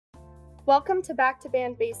Welcome to Back to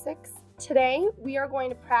Band Basics. Today we are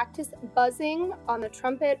going to practice buzzing on the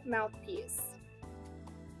trumpet mouthpiece.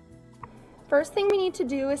 First thing we need to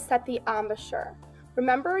do is set the embouchure.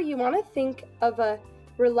 Remember, you want to think of a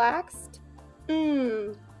relaxed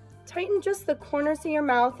Tighten just the corners of your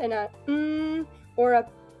mouth in a or a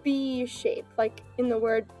B shape, like in the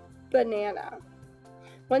word banana.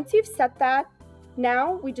 Once you've set that,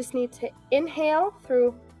 now we just need to inhale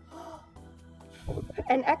through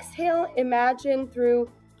and exhale, imagine through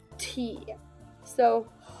T. So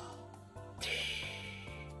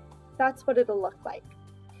that's what it'll look like.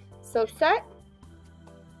 So set.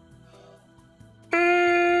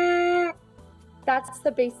 That's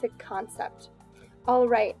the basic concept. All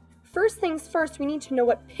right, first things first, we need to know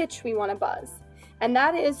what pitch we want to buzz, and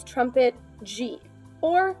that is trumpet G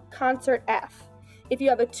or concert F. If you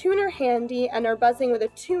have a tuner handy and are buzzing with a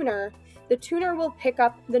tuner, the tuner will pick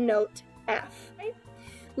up the note F.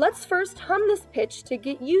 Let's first hum this pitch to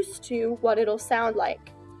get used to what it'll sound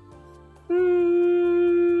like.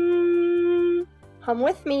 Hum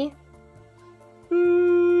with me.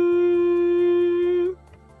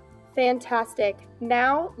 Fantastic.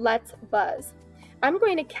 Now let's buzz. I'm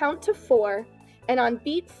going to count to 4, and on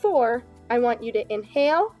beat 4, I want you to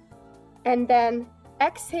inhale and then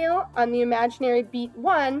exhale on the imaginary beat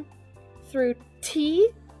 1 through T.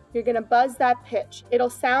 You're going to buzz that pitch. It'll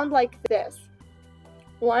sound like this.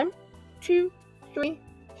 1, 2, 3.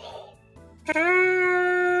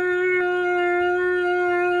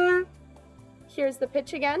 Here's the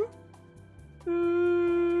pitch again.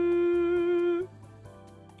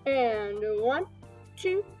 And 1,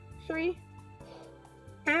 2, 3.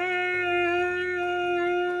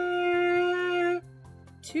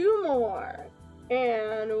 2 more.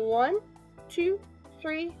 And 1, 2,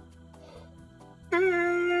 3.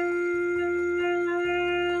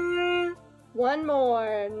 1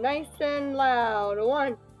 more. Nice and loud.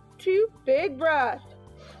 1, 2, big breath.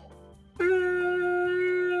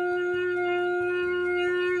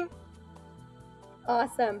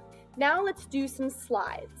 Awesome. Now let's do some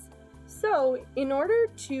slides. So in order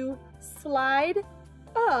to slide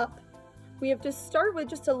up, we have to start with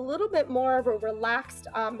just a little bit more of a relaxed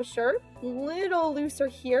embouchure, little looser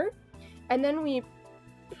here, and then we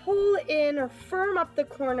pull in or firm up the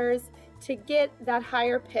corners to get that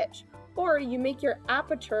higher pitch. Or you make your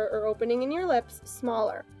aperture or opening in your lips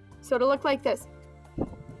smaller. So it'll look like this.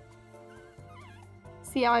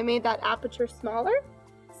 See how I made that aperture smaller?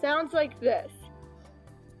 Sounds like this.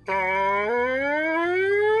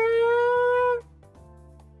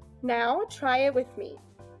 Now try it with me.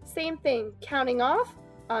 Same thing, counting off.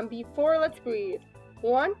 On beat 4, let's breathe.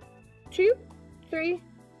 1, 2, 3.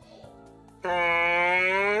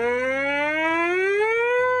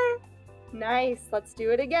 Nice, let's do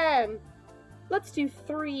it again. Let's do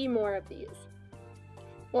 3 more of these.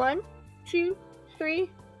 1, 2, 3.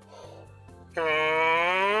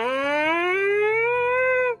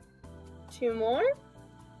 2 more.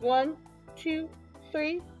 1, 2,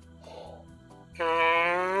 3.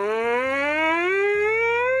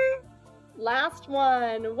 Last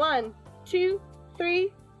one. 1, 2,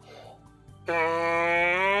 3.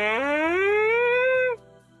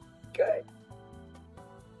 Good.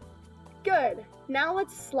 Good. Now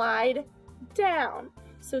let's slide down.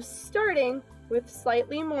 So starting with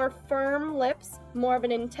slightly more firm lips, more of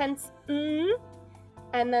an intense and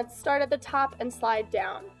then start at the top and slide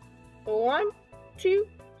down. 1, 2,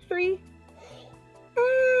 3.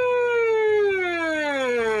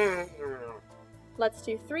 Let's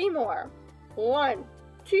do 3 more. 1,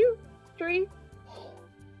 2, 3.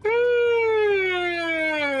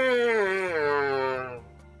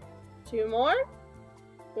 2 more.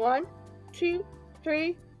 1, 2,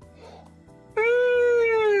 3.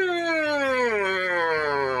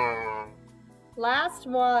 Last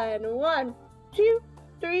one. 1, 2,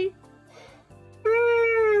 3.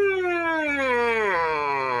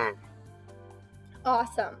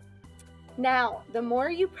 Awesome. Now, the more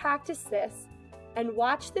you practice this and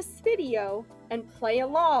watch this video and play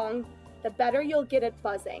along, the better you'll get at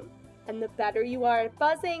buzzing. And the better you are at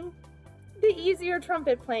buzzing, the easier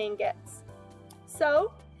trumpet playing gets.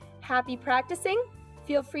 So, happy practicing.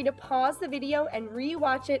 Feel free to pause the video and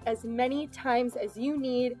re-watch it as many times as you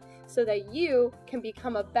need so that you can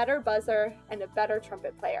become a better buzzer and a better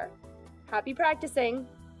trumpet player. Happy practicing!